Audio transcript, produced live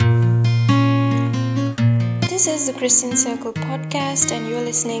a Christian Circle podcast, and you're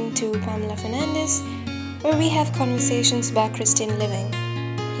listening to Pamela Fernandez, where we have conversations about Christian living.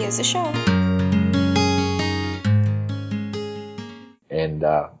 Here's the show. And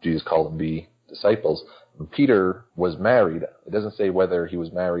Jesus called them to be disciples. And Peter was married. It doesn't say whether he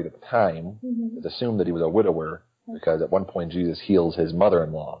was married at the time. It's assumed that he was a widower, because at one point Jesus heals his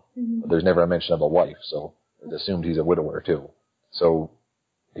mother-in-law. But there's never a mention of a wife, so it's assumed he's a widower too. So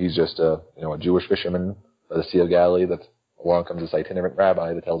he's just a Jewish fisherman by the Sea of Galilee that along comes this itinerant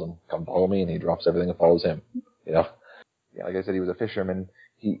rabbi that tells him, come follow me, and he drops everything and follows him. Like I said, he was a fisherman.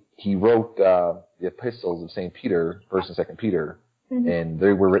 He wrote the epistles of St. Peter, 1st and 2nd Peter, and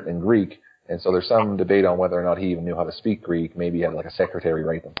they were written in Greek. And so there's some debate on whether or not he even knew how to speak Greek. Maybe he had like a secretary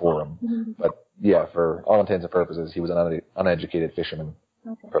write them for him. But yeah, for all intents and purposes, he was an uneducated fisherman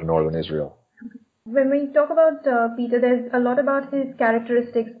from northern Israel. When we talk about Peter, there's a lot about his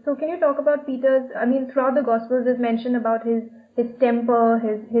characteristics. So can you talk about Peter's, throughout the Gospels there's mention about his temper,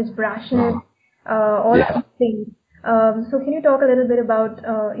 his brashness, all those things. So can you talk a little bit about,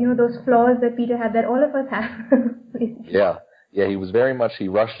 those flaws that Peter had that all of us have? Yeah, he was very much, he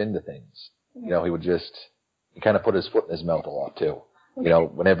rushed into things. He kind of put his foot in his mouth a lot too.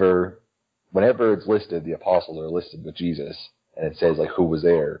 Whenever it's listed, the apostles are listed with Jesus, and it says like who was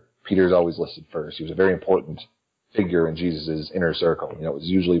there, Peter's always listed first. He was a very important figure in Jesus' inner circle. It was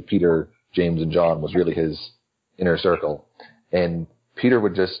usually Peter, James, and John was really his inner circle. And Peter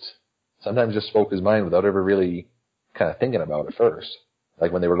would sometimes just spoke his mind without ever really kind of thinking about it first.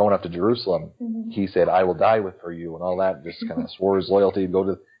 Like when they were going up to Jerusalem, he said, I will die for you, and all that, just kind of swore his loyalty to go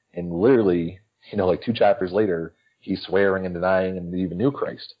to, and literally, like 2 chapters later, he's swearing and denying and even knew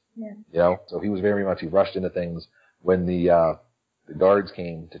Christ. So he was very much, he rushed into things. When the guards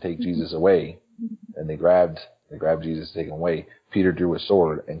came to take Jesus away, and they grabbed Jesus to take him away, Peter drew his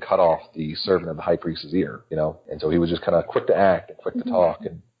sword and cut off the servant of the high priest's ear, and so he was just kind of quick to act and quick to talk.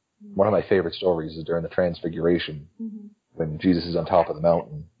 And one of my favorite stories is during the Transfiguration, when Jesus is on top of the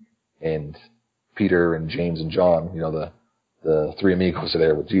mountain, and Peter and James and John, the 3 amigos are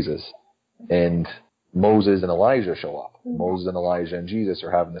there with Jesus, and Moses and Elijah show up. Moses and Elijah and Jesus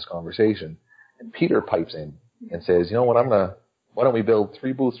are having this conversation, and Peter pipes in and says, why don't we build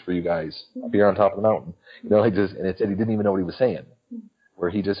 3 booths for you guys up here on top of the mountain? And it said he didn't even know what he was saying, where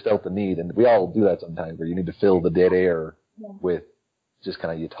he just felt the need, and we all do that sometimes, where you need to fill the dead air with just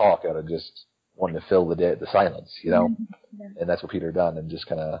kind of, you talk out of just wanting to fill the silence, and that's what Peter done, and just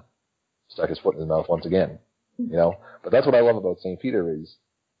kind of stuck his foot in his mouth once again, But that's what I love about St. Peter is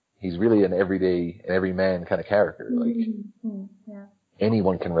he's really an everyday, an everyman kind of character. Like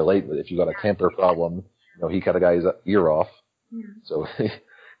anyone can relate with it. If you got a temper problem, he cut a guy's ear off. So,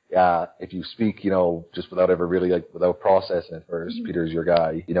 if you speak, just without ever really without processing it first, Peter's your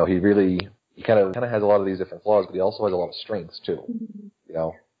guy. He kind of has a lot of these different flaws, but he also has a lot of strengths too.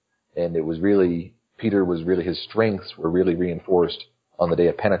 And it was really, Peter was really, his strengths were really reinforced on the day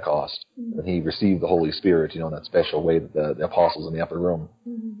of Pentecost, when he received the Holy Spirit, in that special way that the apostles in the upper room,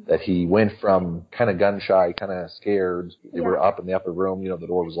 that he went from kind of gun shy, kind of scared. They were up in the upper room, the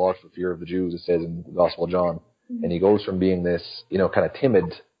door was locked for fear of the Jews, it says in the Gospel of John. And he goes from being this, kind of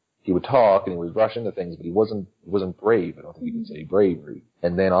timid. He would talk and he would rush into things, but he wasn't brave. I don't think you can say bravery.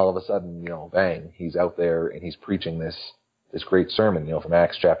 And then all of a sudden, bang, he's out there and he's preaching this great sermon, from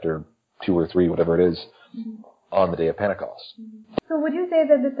Acts chapter 2 or 3, whatever it is, on the day of Pentecost. So would you say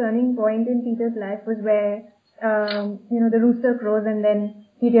that the turning point in Peter's life was where, the rooster crows and then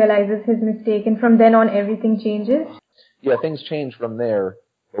he realizes his mistake, and from then on everything changes? Yeah, things change from there,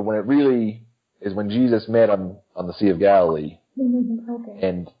 but when it really is when Jesus met on the Sea of Galilee,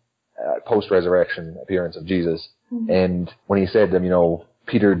 and post-resurrection appearance of Jesus, and when he said to him,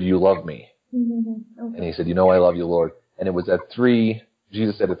 Peter, do you love me? And he said, I love you, Lord. And it was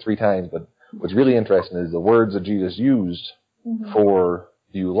Jesus said it 3 times, but what's really interesting is the words that Jesus used for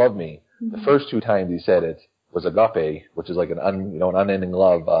do you love me. The first 2 times he said it was agape, which is like an unending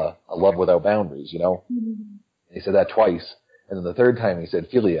love, a love without boundaries, He said that twice. And then the 3rd time he said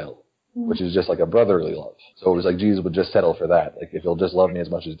filial, which is just like a brotherly love. So it was like Jesus would just settle for that. Like, if you'll just love me as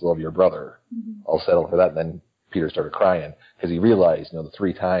much as you love your brother, I'll settle for that. And then Peter started crying because he realized, the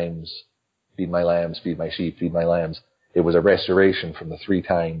 3 times, feed my lambs, feed my sheep, feed my lambs. It was a restoration from the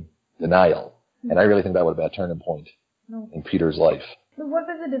 3-time denial. And I really think that would have been a turning point in Peter's life. So what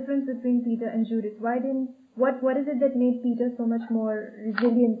was the difference between Peter and Judas? What is it that made Peter so much more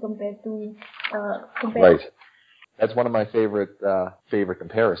resilient compared to Right. That's one of my favorite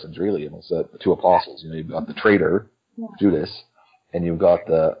comparisons, really, amongst the 2 apostles. You've got the traitor, Judas, and you've got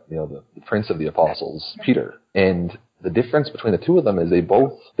the prince of the apostles, Peter. And the difference between the two of them is they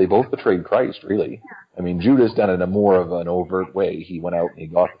both betrayed Christ, really. I mean, Judas done it in a more of an overt way. He went out and he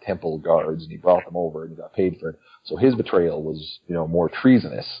got the temple guards and he brought them over and he got paid for it. So his betrayal was, more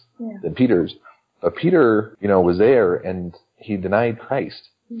treasonous than Peter's. But Peter, was there and he denied Christ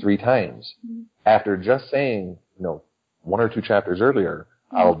 3 times after just saying, 1 or 2 chapters earlier,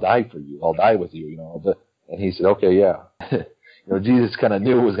 I'll die for you. I'll die with you, And he said, okay, yeah. Jesus kind of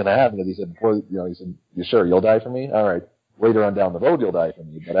knew what was going to happen because he said, he said, you sure you'll die for me? All right. Later on down the road, you'll die for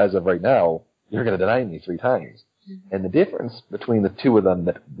me. But as of right now, you're going to deny me 3 times. And the difference between the two of them,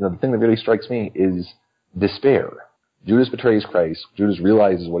 the thing that really strikes me is despair. Judas betrays Christ. Judas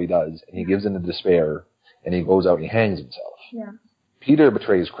realizes what he does, and he gives into despair, and he goes out and he hangs himself. Yeah. Peter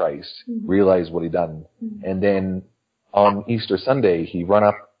betrays Christ, realizes what he done, and then on Easter Sunday, he run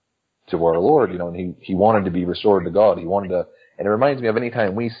up to our Lord, and he wanted to be restored to God. He wanted to, and it reminds me of any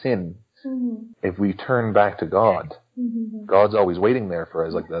time we sin, if we turn back to God, God's always waiting there for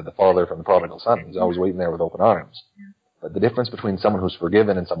us, like the father from the prodigal son. He's always waiting there with open arms. But the difference between someone who's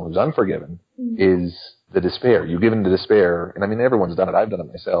forgiven and someone who's unforgiven is the despair. You give in to despair, and I mean, everyone's done it. I've done it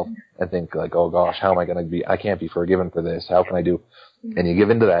myself, and think like, oh gosh, how am I going to be, I can't be forgiven for this. How can I do? And you give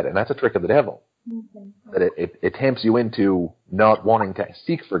into that, and that's a trick of the devil. That it tempts you into not wanting to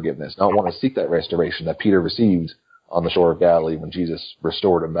seek forgiveness, not wanting to seek that restoration that Peter received on the shore of Galilee when Jesus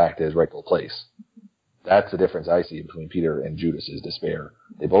restored him back to his rightful place. That's the difference I see between Peter and Judas is despair.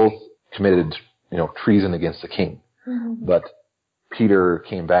 They both committed, treason against the king. But Peter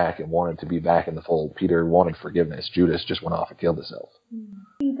came back and wanted to be back in the fold. Peter wanted forgiveness. Judas just went off and killed himself.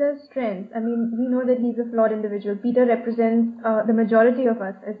 Peter's strength, I mean, we know that he's a flawed individual. Peter represents the majority of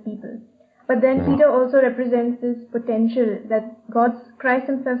us as people. But then Peter also represents this potential that Christ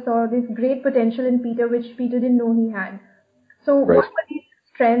himself saw this great potential in Peter, which Peter didn't know he had. So what were these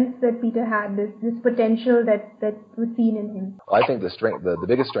strengths that Peter had, this potential that was seen in him? I think the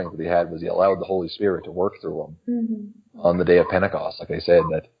biggest strength that he had was he allowed the Holy Spirit to work through him on the day of Pentecost. Like I said,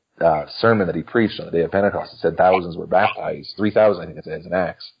 that sermon that he preached on the day of Pentecost, it said thousands were baptized, 3,000 I think it says in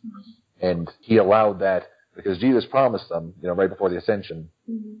Acts. And he allowed that because Jesus promised them, right before the ascension,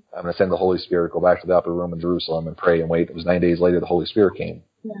 I'm going to send the Holy Spirit, go back to the upper room in Jerusalem and pray and wait. It was 9 days later the Holy Spirit came.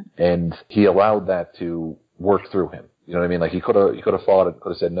 And he allowed that to work through him. You know what I mean? Like he could have fought it,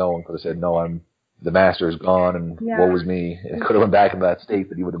 could have said no, and could have said, no, the master is gone and woe was me. And could have went back into that state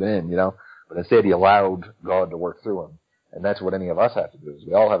that he would have been in, But instead he allowed God to work through him. And that's what any of us have to do is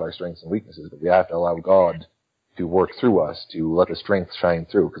we all have our strengths and weaknesses, but we have to allow God to work through us, to let the strength shine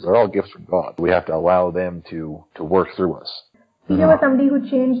through, because they're all gifts from God. We have to allow them to work through us. Peter was somebody who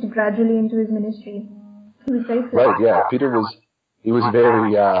changed gradually into his ministry. He was very right, yeah. Peter was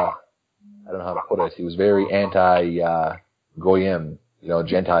very, I don't know how to put it, he was very anti-Goyim,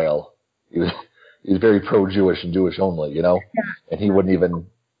 Gentile. He was very pro-Jewish and Jewish only, and he wouldn't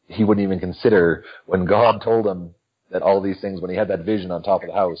even consider when God told him that all these things, when he had that vision on top of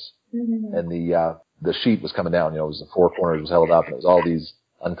the house, and the sheet was coming down, it was the 4 corners was held up, and it was all these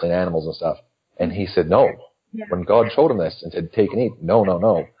unclean animals and stuff. And he said, no. When God showed him this and said, take and eat,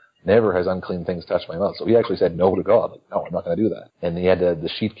 no. Never has unclean things touched my mouth. So he actually said no to God. Like, no, I'm not going to do that. And he had the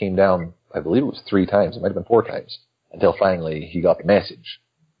sheet came down, I believe it was 3 times. It might have been 4 times. Until finally he got the message.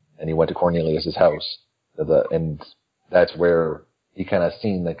 And he went to Cornelius' house. And that's where he kind of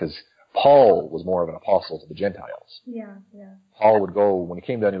seen that, because Paul was more of an apostle to the Gentiles. Paul would go, when he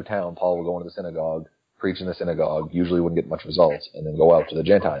came to a new town, Paul would go into the synagogue, preach in the synagogue, usually wouldn't get much results, and then go out to the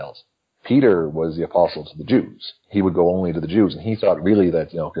Gentiles. Peter was the apostle to the Jews. He would go only to the Jews, and he thought really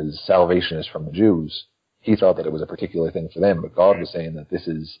that, because salvation is from the Jews, he thought that it was a particular thing for them, but God was saying that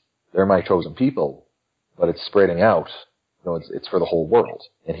they're my chosen people, but it's spreading out, it's for the whole world.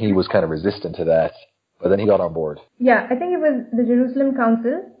 And he was kind of resistant to that, but then he got on board. Yeah, I think it was the Jerusalem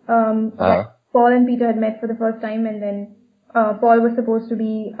Council, that Paul and Peter had met for the first time, and then Paul was supposed to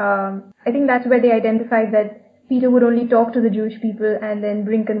be, I think that's where they identified that Peter would only talk to the Jewish people and then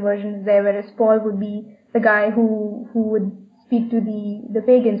bring conversions there, whereas Paul would be the guy who would speak to the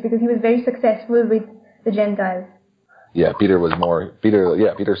pagans, because he was very successful with the Gentiles. Yeah, Peter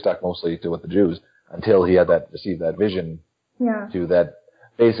stuck mostly to with the Jews until he had received that vision to that,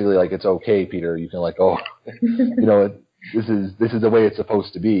 basically like, it's okay, Peter, you can let go. This is the way it's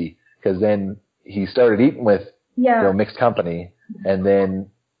supposed to be, because then he started eating with mixed company, and then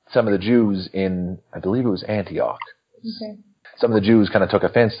some of the Jews in, I believe it was Antioch. Some of the Jews kind of took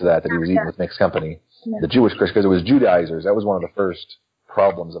offense to that he was eating with mixed company. The Jewish Christians, because it was Judaizers. That was one of the first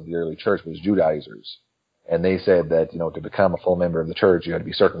problems of the early church, was Judaizers. And they said that, to become a full member of the church, you had to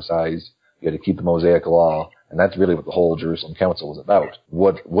be circumcised, you had to keep the Mosaic law, and that's really what the whole Jerusalem Council was about.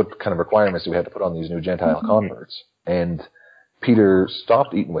 What kind of requirements do we have to put on these new Gentile converts? And Peter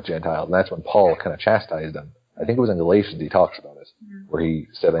stopped eating with Gentiles, and that's when Paul kind of chastised him. I think it was in Galatians he talks about it, where he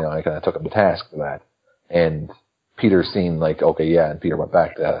said, I kind of took him to task for that. And Peter seemed like, okay, yeah, and Peter went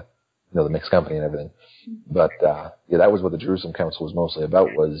back to, the mixed company and everything. But, that was what the Jerusalem Council was mostly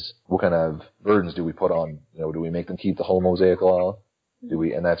about, was what kind of burdens do we put on, do we make them keep the whole Mosaic law?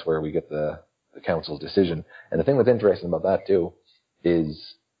 And that's where we get the council's decision. And the thing that's interesting about that too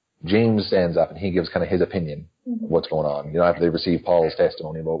is James stands up and he gives kind of his opinion of what's going on. After they receive Paul's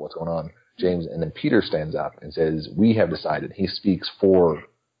testimony about what's going on, James, and then Peter stands up and says, we have decided. He speaks for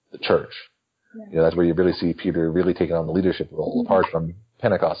the church. That's where you really see Peter really taking on the leadership role, apart from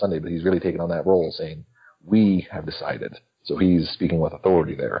Pentecost Sunday, but he's really taking on that role, saying, we have decided. So he's speaking with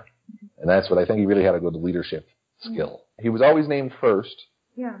authority there. And that's what I think he really had a good leadership skill. He was always named first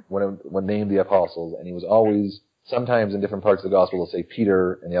when named the apostles, and he was always, sometimes in different parts of the gospel, they'll say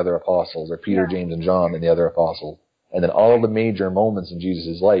Peter and the other apostles, or Peter, James, and John and the other apostles. And then all the major moments in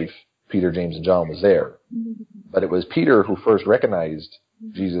Jesus' life, Peter, James, and John was there. But it was Peter who first recognized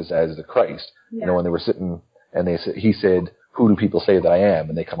Jesus as the Christ. When they were sitting, and he said, who do people say that I am?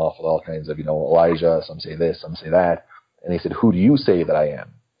 And they come off with all kinds of, Elijah, some say this, some say that. And he said, who do you say that I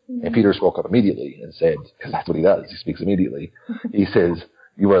am? And Peter spoke up immediately and said, because that's what he does, he speaks immediately. He says,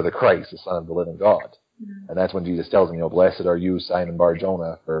 you are the Christ, the Son of the living God. And that's when Jesus tells him, blessed are you, Simon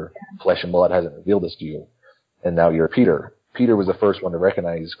Bar-Jonah, for flesh and blood hasn't revealed this to you. And now you're Peter. Peter was the first one to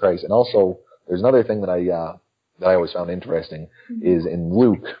recognize Christ. And also, there's another thing that I always found interesting, is in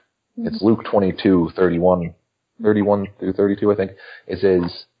Luke, it's Luke 22:31 through 32, I think. It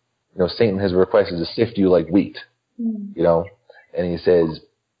says, Satan has requested to sift you like wheat, and he says,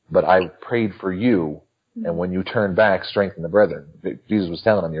 but I prayed for you, and when you turn back, strengthen the brethren. Jesus was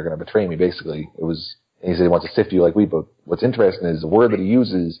telling him, you're going to betray me, basically. And he said he wants to sift you like wheat, but what's interesting is the word that he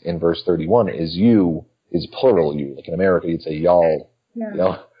uses in verse 31 is you, is plural you. Like in America, you'd say y'all,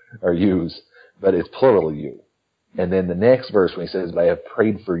 or yous, but it's plural you. And then the next verse when he says, but I have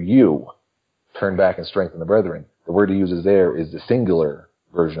prayed for you, turn back and strengthen the brethren. The word he uses there is the singular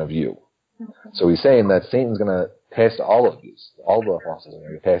version of you. Okay. So he's saying that Satan's going to test all of these. All the apostles are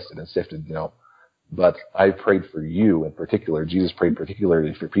going to be tested and sifted, But I prayed for you in particular. Jesus prayed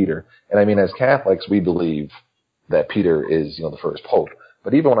particularly for Peter. And I mean, as Catholics, we believe that Peter is, the first pope.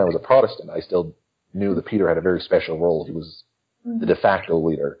 But even when I was a Protestant, I still knew that Peter had a very special role. He was the de facto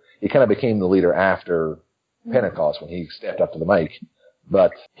leader. He kind of became the leader after Pentecost when he stepped up to the mic.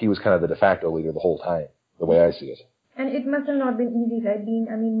 But he was kind of the de facto leader the whole time, the way I see it. And it must have not been easy, right?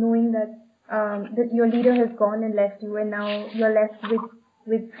 Knowing that that your leader has gone and left you, and now you're left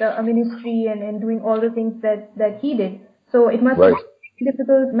with a ministry and doing all the things that he did. So it must have been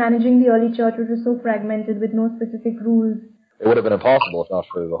difficult managing the early church, which was so fragmented with no specific rules. It would have been impossible if not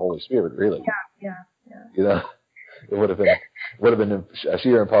for the Holy Spirit, really. Yeah. It would have been a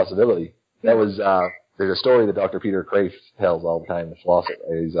sheer impossibility. That was there's a story that Dr. Peter Crayf tells all the time.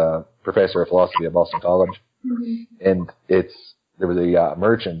 He's a professor of philosophy at Boston College, and there was a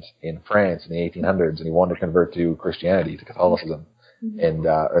merchant in France in the 1800s, and he wanted to convert to Christianity, to Catholicism, and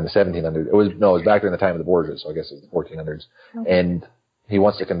or in the 1700s. It was back during the time of the Borgias, so I guess it was the 1400s. And he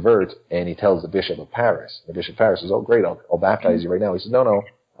wants to convert, and he tells the Bishop of Paris. The Bishop of Paris says, "Oh, great, I'll baptize you right now." He says, "No,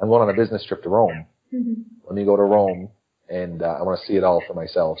 I'm going on a business trip to Rome. Let me go to Rome, and I want to see it all for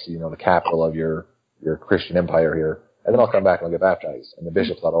myself. See, the capital of your Christian empire here, and then I'll come back and I'll get baptized." And the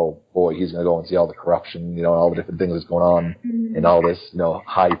bishop thought, "Oh boy, he's going to go and see all the corruption, all the different things that's going on, and all this,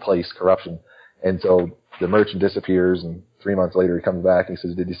 high place corruption." And so the merchant disappears, and 3 months later he comes back and he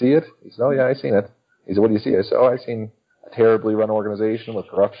says, "Did you see it?" He says, "Oh yeah, I seen it." He said, "What do you see?" I said, "Oh, I seen a terribly run organization with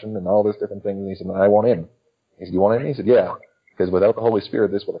corruption and all this different things." And he said, "I want in." He said, "You want in?" He said, "Yeah, because without the Holy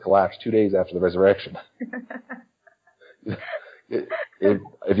Spirit, this would have collapsed 2 days after the resurrection."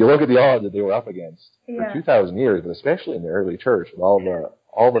 If you look at the odds that they were up against for 2,000 years, but especially in the early church, with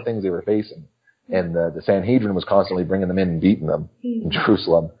all the things they were facing, and the Sanhedrin was constantly bringing them in and beating them in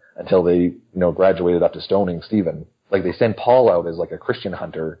Jerusalem until they, graduated up to stoning Stephen. Like they sent Paul out as like a Christian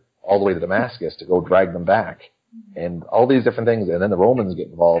hunter all the way to Damascus to go drag them back, and all these different things. And then the Romans get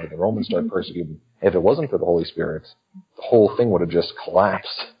involved, and the Romans start persecuting. If it wasn't for the Holy Spirit, the whole thing would have just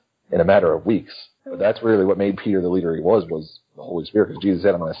collapsed in a matter of weeks. But that's really what made Peter the leader he was the Holy Spirit, because Jesus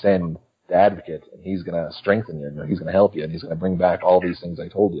said, "I'm going to send the advocate, and he's going to strengthen you, he's going to help you, and he's going to bring back all these things I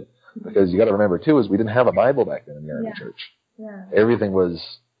told you." Because you got to remember too, is we didn't have a Bible back then in the early church. Yeah. Everything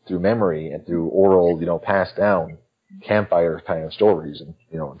was through memory and through oral, passed down campfire kind of stories and,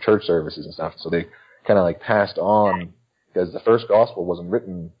 church services and stuff. So they kind of like passed on, because the first gospel wasn't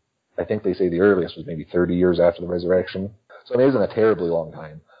written, I think they say the earliest was maybe 30 years after the resurrection. So it isn't a terribly long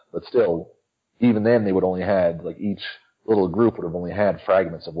time, but still, even then they would only had, like, each little group would have only had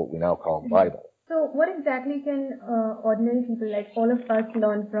fragments of what we now call the Bible. So what exactly can ordinary people like all of us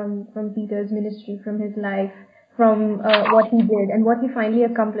learn from Peter's ministry, from his life, from what he did and what he finally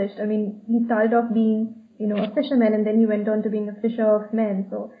accomplished? I mean, he started off being, a fisherman, and then he went on to being a fisher of men.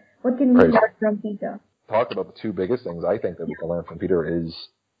 So what can we learn from Peter? Talk about the two biggest things I think that we can learn from Peter is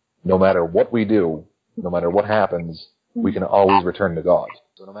no matter what we do, no matter what happens, we can always return to God.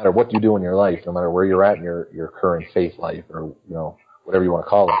 So no matter what you do in your life, no matter where you're at in your current faith life or, whatever you want to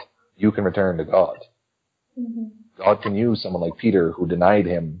call it, you can return to God. Mm-hmm. God can use someone like Peter who denied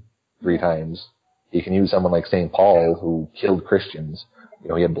him 3 times. He can use someone like St. Paul who killed Christians.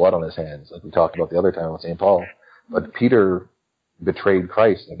 He had blood on his hands, like we talked about the other time with St. Paul. But Peter betrayed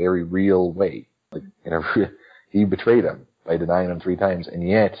Christ in a very real way. He betrayed him by denying him 3 times, and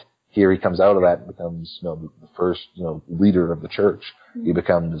yet here he comes out of that and becomes, the first, leader of the church. He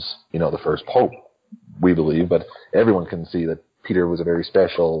becomes, the first pope, we believe, but everyone can see that Peter was a very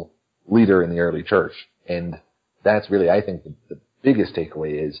special leader in the early church. And that's really, I think, the biggest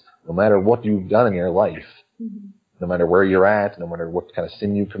takeaway is no matter what you've done in your life, no matter where you're at, no matter what kind of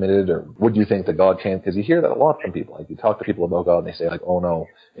sin you committed or what you think that God can, because you hear that a lot from people. Like you talk to people about God and they say like, oh no,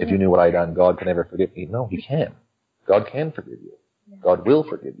 if you knew what I done, God can never forgive me. No, he can. God can forgive you. God will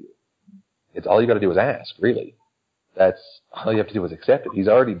forgive you. It's all you got to do is ask, really. That's all you have to do is accept it. He's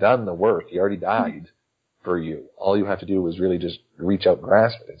already done the work. He already died for you. All you have to do is really just reach out and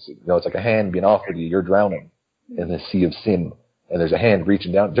grasp it. It's like a hand being offered you. You're drowning in the sea of sin. And there's a hand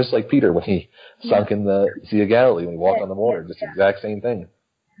reaching down, just like Peter when he sunk in the Sea of Galilee, when he walked on the water. Just the exact same thing.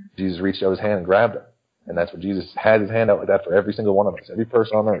 Jesus reached out his hand and grabbed him. And that's what Jesus had his hand out like that for every single one of us. Every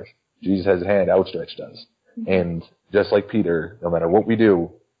person on earth. Jesus has his hand outstretched to us. And just like Peter, no matter what we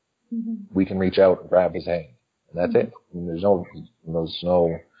do, we can reach out and grab his hand. And that's it. I mean, there's no,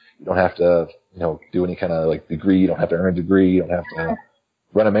 you don't have to, do any kind of like degree. You don't have to earn a degree. You don't have to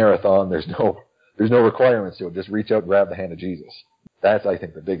run a marathon. There's no requirements to it. Just reach out and grab the hand of Jesus. That's, I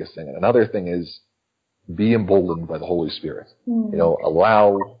think, the biggest thing. And another thing is be emboldened by the Holy Spirit.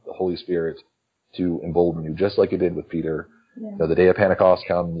 Allow the Holy Spirit to embolden you, just like it did with Peter. The day of Pentecost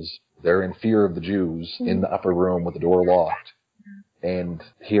comes, they're in fear of the Jews in the upper room with the door locked. And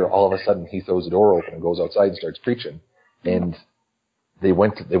here, all of a sudden, he throws the door open and goes outside and starts preaching. And they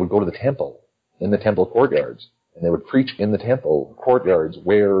would go to the temple, in the temple courtyards, and they would preach in the temple courtyards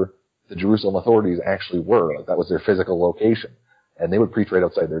where the Jerusalem authorities actually were. Like that was their physical location. And they would preach right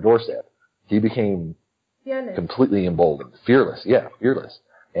outside their doorstep. He became completely emboldened. Fearless.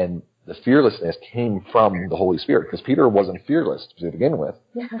 And the fearlessness came from the Holy Spirit, because Peter wasn't fearless to begin with.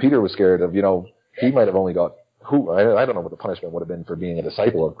 Peter was scared of, he might have only got, I don't know what the punishment would have been for being a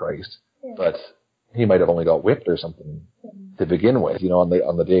disciple of Christ, but he might have only got whipped or something to begin with, on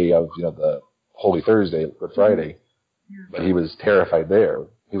the day of, the Holy Thursday, Good Friday. But he was terrified there.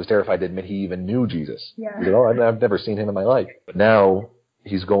 He was terrified to admit he even knew Jesus. He said, I've never seen him in my life. But now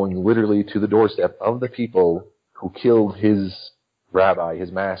he's going literally to the doorstep of the people who killed his rabbi,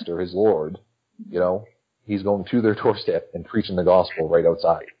 his master, his Lord. He's going to their doorstep and preaching the gospel right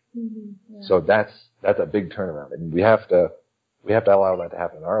outside. So that's a big turnaround. And we have to allow that to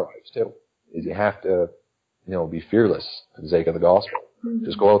happen in our lives too. Is you have to, be fearless for the sake of the gospel.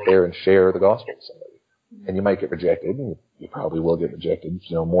 Just go out there and share the gospel with somebody. And you might get rejected, and you probably will get rejected,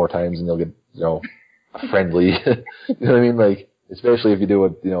 more times than you'll get, a friendly, you know what I mean? Like, especially if you do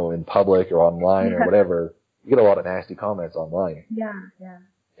it, in public or online or whatever, you get a lot of nasty comments online.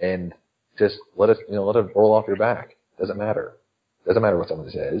 And just let it roll off your back. Doesn't matter. Doesn't matter what someone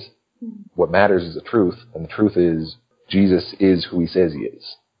says. What matters is the truth, and the truth is Jesus is who he says he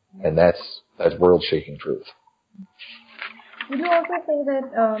is. And that's world-shaking truth. Would you also say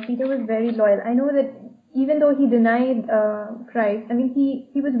that Peter was very loyal? I know that even though he denied Christ, I mean,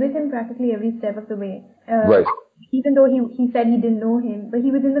 he was with him practically every step of the way. Right. Even though he said he didn't know him, but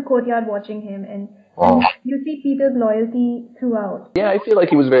he was in the courtyard watching him, and you see Peter's loyalty throughout. Yeah, I feel like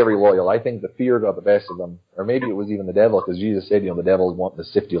he was very loyal. I think the fear got the best of him, or maybe it was even the devil, because Jesus said, the devil's wanting to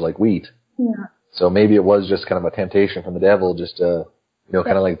sift you like wheat. So maybe it was just kind of a temptation from the devil, just to,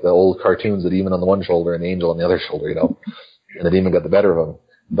 kind of like the old cartoons, the demon on the one shoulder and the angel on the other shoulder, and the demon got the better of him.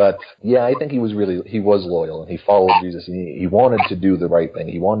 But yeah, I think he was loyal, and he followed Jesus. He wanted to do the right thing.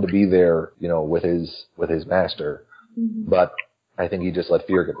 He wanted to be there, with his master. But I think he just let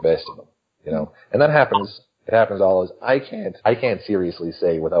fear get the best of him, And that happens. It happens always. I can't seriously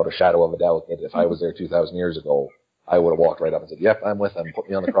say without a shadow of a doubt that if I was there 2,000 years ago, I would have walked right up and said, "Yep, I'm with him. Put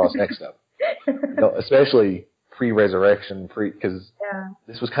me on the cross next to him." Especially pre-resurrection, because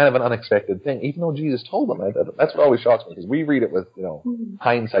this was kind of an unexpected thing, even though Jesus told them. That's what always shocks me, because we read it with,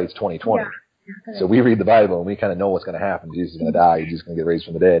 hindsight's 20/20. So we read the Bible and we kind of know what's going to happen. Jesus is going to die. Jesus is going to get raised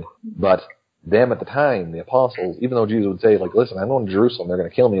from the dead. But them at the time, the apostles, even though Jesus would say, like, listen, I'm going to Jerusalem. They're going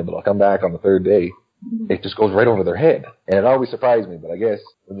to kill me, but I'll come back on the third day. It just goes right over their head. And it always surprised me. But I guess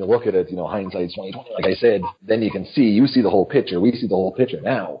when you look at it, hindsight's 20/20, like I said, then you see the whole picture. We see the whole picture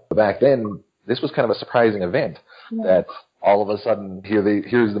now. But back then, this was kind of a surprising event that all of a sudden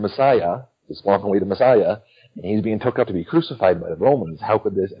here's the Messiah, this long-awaited Messiah, and he's being took up to be crucified by the Romans. How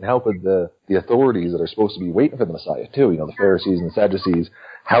could the authorities that are supposed to be waiting for the Messiah too, the Pharisees and the Sadducees,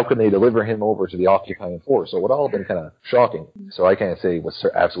 how could they deliver him over to the occupying force? So it would all have been kind of shocking. So I can't say with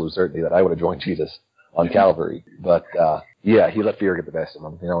absolute certainty that I would have joined Jesus on Calvary. But, he let fear get the best of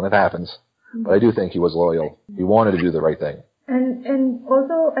him, and it happens. But I do think he was loyal. He wanted to do the right thing. And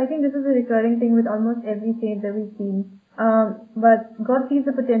also, I think this is a recurring thing with almost every saint that we've seen. But God sees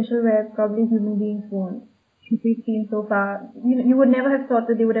the potential where probably human beings won't. We've seen so far. You would never have thought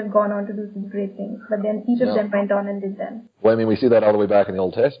that they would have gone on to do some great things. But then each of them went on and did them. Well, we see that all the way back in the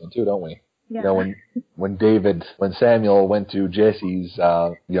Old Testament too, don't we? Yeah. When Samuel went to Jesse's,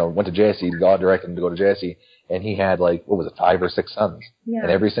 God directed him to go to Jesse, and he had 5 or 6 sons. Yeah.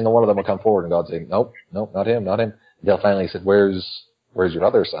 And every single one of them would come forward, and God said, nope, not him. Until finally he said, where's your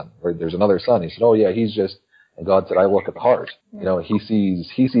other son? There's another son. He said, oh yeah, he's just, and God said, I look at the heart. He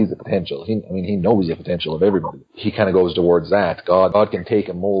sees the potential. He knows the potential of everybody. He kind of goes towards that. God can take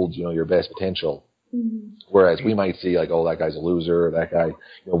and mold, your best potential. Mm-hmm. Whereas we might see that guy's a loser, or that guy,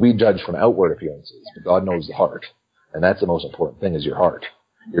 we judge from outward appearances, but God knows the heart. And that's the most important thing, is your heart,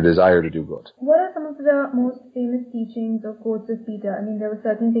 your desire to do good. What are some of the most famous teachings or quotes of Peter? I mean, there were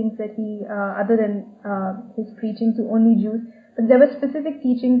certain things that he, other than his preaching to only Jews, but there were specific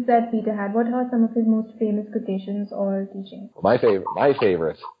teachings that Peter had. What are some of his most famous quotations or teachings? My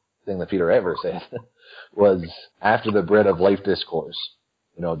favorite thing that Peter ever said was after the bread of life discourse.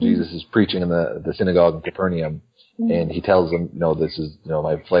 Jesus is preaching in the synagogue in Capernaum, and he tells them, this is,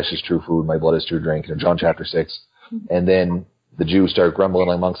 my flesh is true food, my blood is true drink, John chapter 6. And then the Jews start grumbling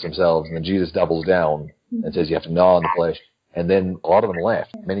amongst themselves, and then Jesus doubles down and says you have to gnaw on the flesh. And then a lot of them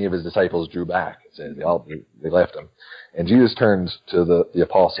left. Many of his disciples drew back. It says they left him. And Jesus turned to the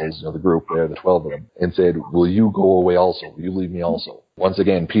apostles, the group there, the 12 of them, and said, will you go away also? Will you leave me also? Once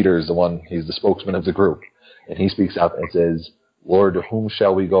again, Peter is he's the spokesman of the group. And he speaks out and says, Lord, to whom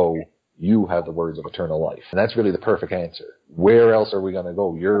shall we go? You have the words of eternal life. And that's really the perfect answer. Where else are we going to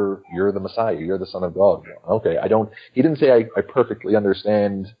go? You're the Messiah. You're the Son of God. Okay, he didn't say I perfectly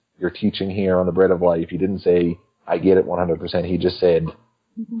understand your teaching here on the bread of life. He didn't say I get it 100%. He just said,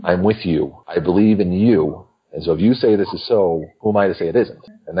 I'm with you. I believe in you. And so if you say this is so, who am I to say it isn't?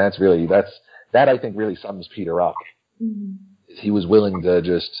 And that I think really sums Peter up. Mm-hmm. He was willing to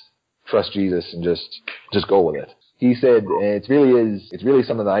just trust Jesus and just go with it. He said, it's really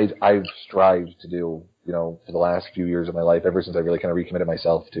something that I've strived to do, for the last few years of my life, ever since I really kind of recommitted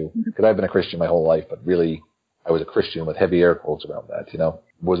myself to, because I've been a Christian my whole life, but really I was a Christian with heavy air quotes around that,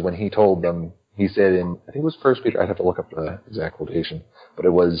 was when he told them, he said I think it was 1 Peter, I'd have to look up the exact quotation, but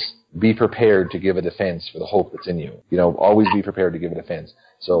it was, be prepared to give a defense for the hope that's in you. Always be prepared to give a defense.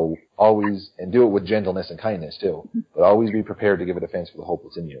 So always, and do it with gentleness and kindness too, but always be prepared to give a defense for the hope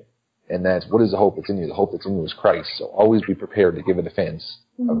that's in you. And that's, what is the hope that's in you? The hope that's in you is Christ. So always be prepared to give a defense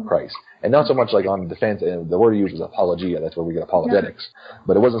of Christ. And not so much like on defense, and the word he used was apologia, that's where we get apologetics. Yeah.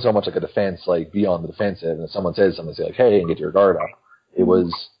 But it wasn't so much like a defense, be on the defensive, and if someone says something, say hey, and get your guard up. It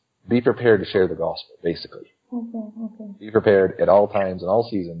was, be prepared to share the gospel, basically. Okay. Be prepared at all times and all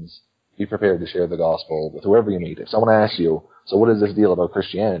seasons. Be prepared to share the gospel with whoever you meet. If someone asks you, so what is this deal about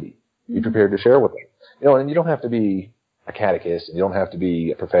Christianity? Be prepared to share with them. And you don't have to be a catechist, and you don't have to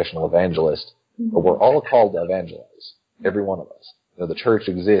be a professional evangelist, but we're all called to evangelize, every one of us. The church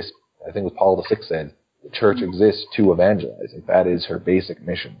exists, I think what Paul VI said, the church exists to evangelize. That is her basic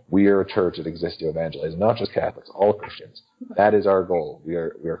mission. We are a church that exists to evangelize, not just Catholics, all Christians. That is our goal. We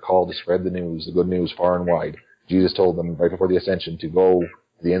are called to spread the news, the good news, far and wide. Jesus told them right before the ascension to go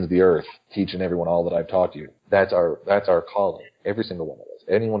to the ends of the earth, teaching everyone all that I've taught you. That's our calling, every single one of us.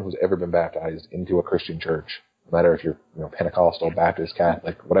 Anyone who's ever been baptized into a Christian church, no matter if you're Pentecostal, Baptist,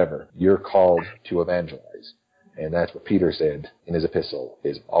 Catholic, whatever, you're called to evangelize. And that's what Peter said in his epistle,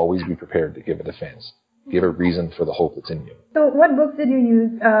 is always be prepared to give a defense. Give a reason for the hope that's in you. So what books did you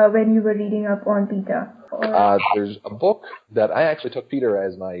use when you were reading up on Peter? There's a book that I actually took Peter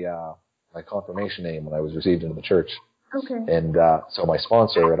as my confirmation name when I was received into the church. Okay. And so my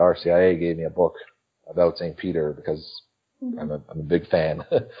sponsor at RCIA gave me a book about St. Peter because I'm a big fan.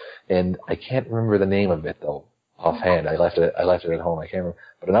 And I can't remember the name of it though. Offhand, I left it at home. I can't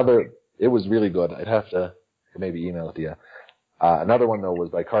remember. But it was really good. I'd have to maybe email it to you. Another one, though, was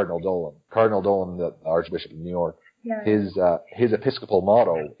by Cardinal Dolan. Cardinal Dolan, the Archbishop of New York, Yeah. his episcopal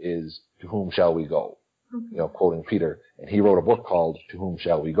motto is, "To whom shall we go?" Quoting Peter. And he wrote a book called "To Whom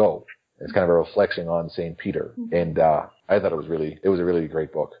Shall We Go?" It's kind of a reflection on St. Peter. And I thought it was a really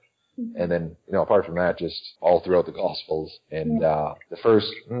great book. And then, apart from that, just all throughout the Gospels. And the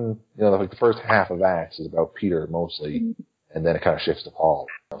first half of Acts is about Peter mostly, and then it kind of shifts to Paul.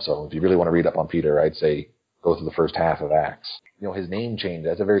 So if you really want to read up on Peter, I'd say go through the first half of Acts. His name change,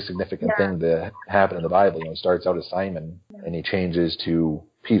 that's a very significant thing to happen in the Bible. He starts out as Simon, and he changes to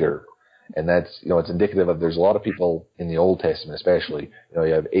Peter. And that's, it's indicative of, there's a lot of people in the Old Testament especially. You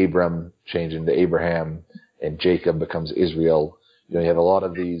have Abram changing to Abraham, and Jacob becomes Israel. You have a lot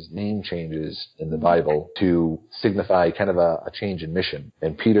of these name changes in the Bible to signify kind of a change in mission.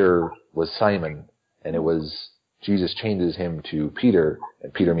 And Peter was Simon, and it was, Jesus changes him to Peter,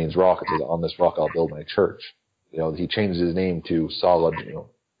 and Peter means rock. It says, "On this rock I'll build my church." He changes his name to solid,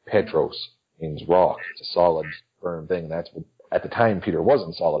 Petros means rock. It's a solid, firm thing. That's what, at the time, Peter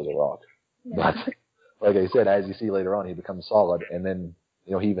wasn't solid as a rock. But, like I said, as you see later on, he becomes solid, and then,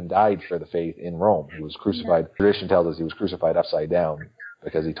 he even died for the faith in Rome. He was crucified. Tradition tells us he was crucified upside down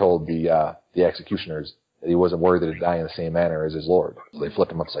because he told the executioners that he wasn't worthy to die in the same manner as his Lord. So they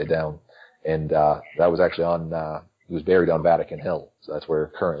flipped him upside down. And that was actually he was buried on Vatican Hill. So that's where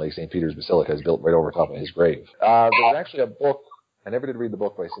currently St. Peter's Basilica is built right over top of his grave. There's actually a book, I never did read the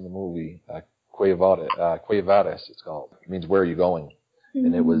book, but I seen the movie, Quo Vadis, it's called. It means, "Where are you going?"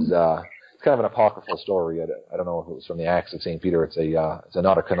 And it was, it's kind of an apocryphal story. I don't know if it was from the Acts of St. Peter. It's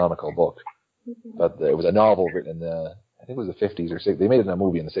not a canonical book. But it was a novel written in I think it was the 50s or 60s. They made it in a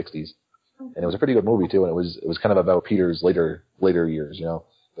movie in the 60s. And it was a pretty good movie too, and it was kind of about Peter's later years,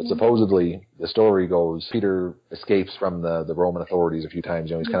 But supposedly, the story goes, Peter escapes from the Roman authorities a few times.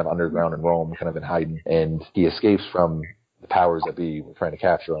 He's kind of underground in Rome, kind of in hiding. And he escapes from the powers that be were trying to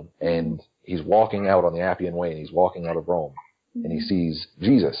capture him. And he's walking out on the Appian Way, and he's walking out of Rome. And he sees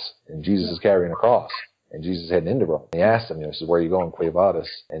Jesus, and Jesus is carrying a cross. And Jesus is heading into Rome. And he asks him, he says, "Where are you going, Quo Vadis?"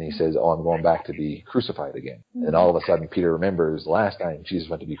 And he says, "Oh, I'm going back to be crucified again." And all of a sudden, Peter remembers the last time Jesus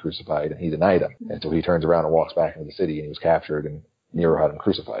went to be crucified, and he denied him. And so he turns around and walks back into the city, and he was captured, and Nero had him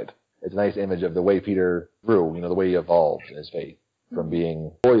crucified. It's a nice image of the way Peter grew, the way he evolved in his faith, from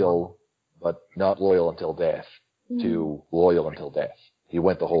being loyal, but not loyal until death, to loyal until death. He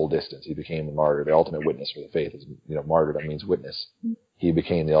went the whole distance. He became the martyr, the ultimate witness for the faith. Martyrdom means witness. He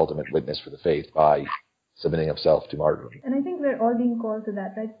became the ultimate witness for the faith by submitting himself to martyrdom. And I think we're all being called to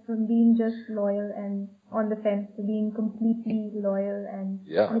that, right? From being just loyal and on the fence to being completely loyal, and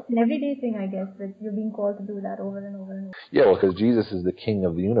it's an everyday thing, I guess, that you're being called to do that over and over and over. Yeah, well, because Jesus is the King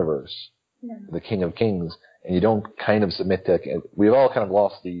of the universe, the King of Kings, and you don't kind of submit to. We've all kind of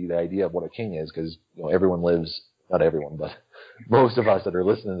lost the idea of what a king is, because everyone lives, not everyone, but most of us that are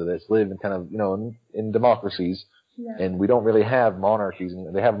listening to this live in kind of in democracies. Yeah. And we don't really have monarchies.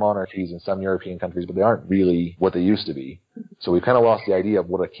 They have monarchies in some European countries, but they aren't really what they used to be. So we've kind of lost the idea of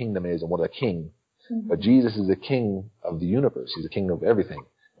what a kingdom is and what a king. But Jesus is the King of the universe. He's the King of everything.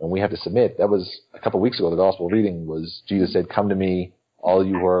 And we have to submit. That was a couple of weeks ago. The gospel reading was Jesus said, "Come to me, all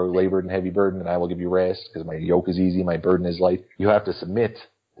you who are labored and heavy burdened, and I will give you rest, because my yoke is easy, my burden is light." You have to submit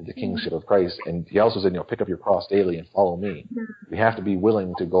to the kingship of Christ. And he also said, pick up your cross daily and follow me. We have to be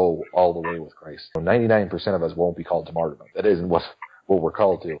willing to go all the way with Christ. 99% of us won't be called to martyrdom. That isn't what we're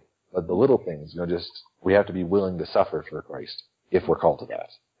called to. But the little things, we have to be willing to suffer for Christ if we're called to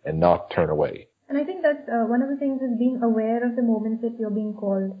that, and not turn away. And I think that's one of the things is being aware of the moments that you're being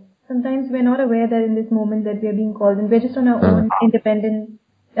called. Sometimes we're not aware that in this moment that we're being called, and we're just on our own independent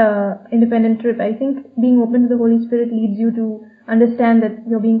trip. I think being open to the Holy Spirit leads you to understand that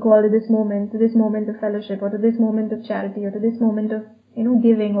you're being called to this moment of fellowship, or to this moment of charity, or to this moment of,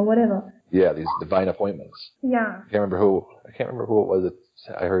 giving, or whatever. Yeah, these divine appointments. Yeah. I can't remember who it was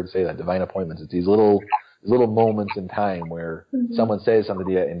that I heard say that, divine appointments. It's these little moments in time where someone says something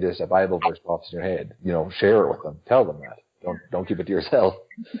to you and just a Bible verse pops in your head. Share it with them. Tell them that. Don't keep it to yourself.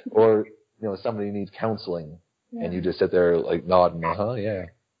 Or, somebody needs counseling and you just sit there like nodding, yeah,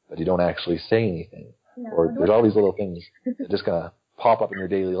 but you don't actually say anything. Yeah, or there's all these little things that just kind of pop up in your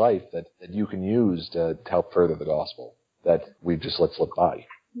daily life that you can use to help further the gospel that we've just let slip by.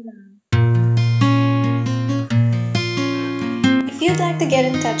 Yeah. If you'd like to get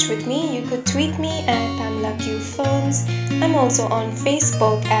in touch with me, you could tweet me at Pamela Q Ferns. I'm also on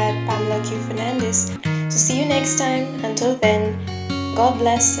Facebook at Pamela Q Fernandez. So see you next time. Until then, God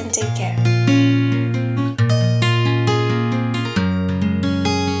bless and take care.